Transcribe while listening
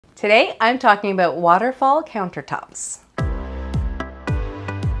Today I'm talking about waterfall countertops.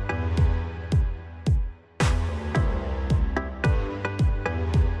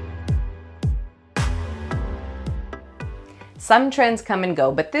 Some trends come and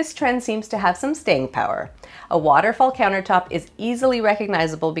go, but this trend seems to have some staying power. A waterfall countertop is easily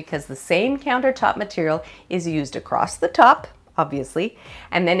recognizable because the same countertop material is used across the top, obviously,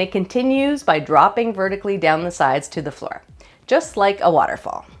 and then it continues by dropping vertically down the sides to the floor, just like a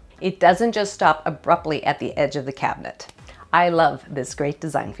waterfall. It doesn't just stop abruptly at the edge of the cabinet. I love this great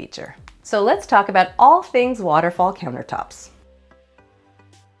design feature. So let's talk about all things waterfall countertops.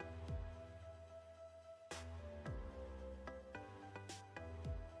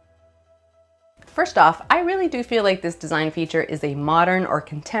 First off, I really do feel like this design feature is a modern or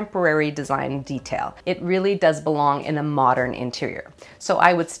contemporary design detail. It really does belong in a modern interior. So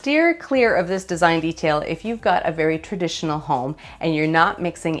I would steer clear of this design detail if you've got a very traditional home and you're not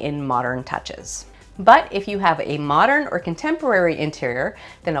mixing in modern touches. But if you have a modern or contemporary interior,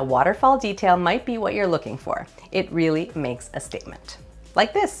 then a waterfall detail might be what you're looking for. It really makes a statement.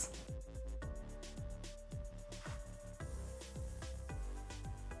 Like this.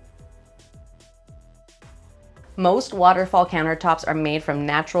 Most waterfall countertops are made from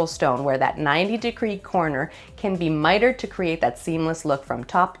natural stone where that 90-degree corner can be mitered to create that seamless look from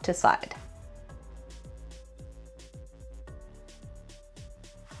top to side.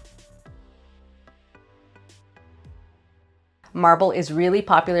 Marble is really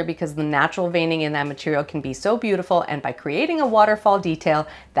popular because the natural veining in that material can be so beautiful, and by creating a waterfall detail,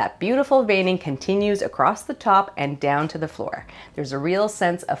 that beautiful veining continues across the top and down to the floor. There's a real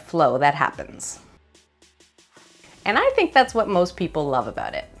sense of flow that happens. And I think that's what most people love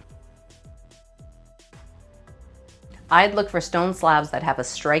about it. I'd look for stone slabs that have a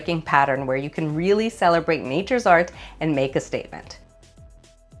striking pattern where you can really celebrate nature's art and make a statement.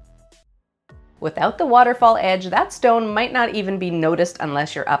 Without the waterfall edge, that stone might not even be noticed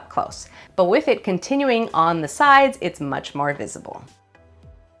unless you're up close. But with it continuing on the sides, it's much more visible.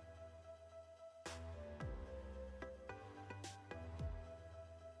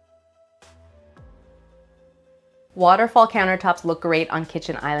 Waterfall countertops look great on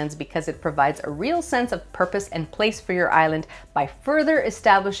kitchen islands because it provides a real sense of purpose and place for your island by further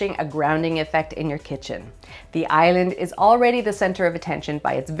establishing a grounding effect in your kitchen. The island is already the center of attention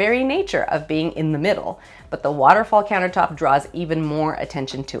by its very nature of being in the middle, but the waterfall countertop draws even more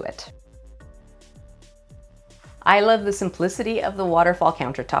attention to it. I love the simplicity of the waterfall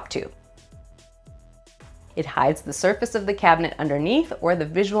countertop too. It hides the surface of the cabinet underneath or the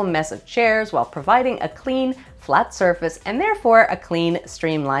visual mess of chairs while providing a clean, flat surface and therefore a clean,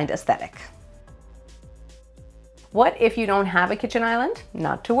 streamlined aesthetic. What if you don't have a kitchen island?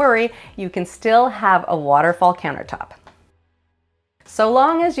 Not to worry, you can still have a waterfall countertop. So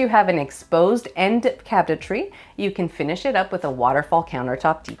long as you have an exposed end cabinetry, you can finish it up with a waterfall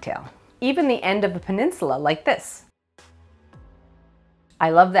countertop detail. Even the end of a peninsula like this. I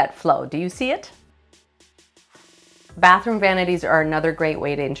love that flow. Do you see it? Bathroom vanities are another great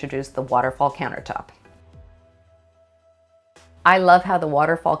way to introduce the waterfall countertop. I love how the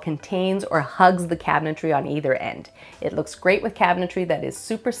waterfall contains or hugs the cabinetry on either end. It looks great with cabinetry that is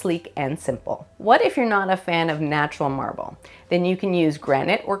super sleek and simple. What if you're not a fan of natural marble? Then you can use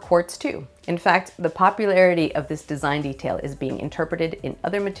granite or quartz too. In fact, the popularity of this design detail is being interpreted in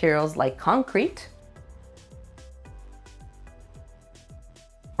other materials like concrete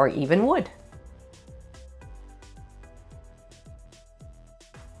or even wood.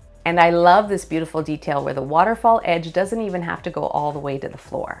 And I love this beautiful detail where the waterfall edge doesn't even have to go all the way to the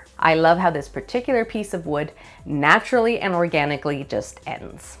floor. I love how this particular piece of wood naturally and organically just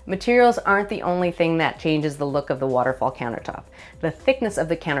ends. Materials aren't the only thing that changes the look of the waterfall countertop. The thickness of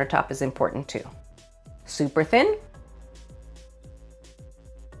the countertop is important too. Super thin?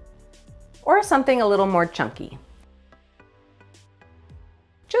 Or something a little more chunky.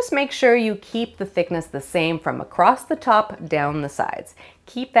 Just make sure you keep the thickness the same from across the top down the sides.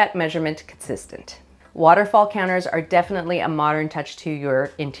 Keep that measurement consistent. Waterfall counters are definitely a modern touch to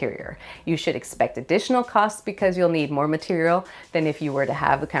your interior. You should expect additional costs because you'll need more material than if you were to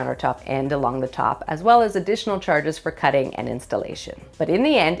have the countertop end along the top, as well as additional charges for cutting and installation. But in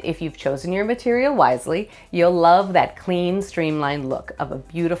the end, if you've chosen your material wisely, you'll love that clean, streamlined look of a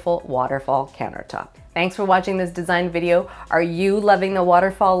beautiful waterfall countertop. Thanks for watching this design video. Are you loving the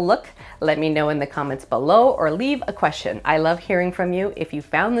waterfall look? Let me know in the comments below or leave a question. I love hearing from you. If you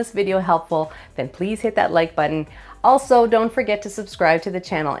found this video helpful, then please hit that like button. Also, don't forget to subscribe to the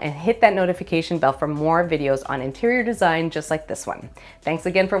channel and hit that notification bell for more videos on interior design just like this one. Thanks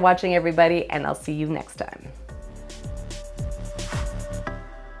again for watching, everybody, and I'll see you next time.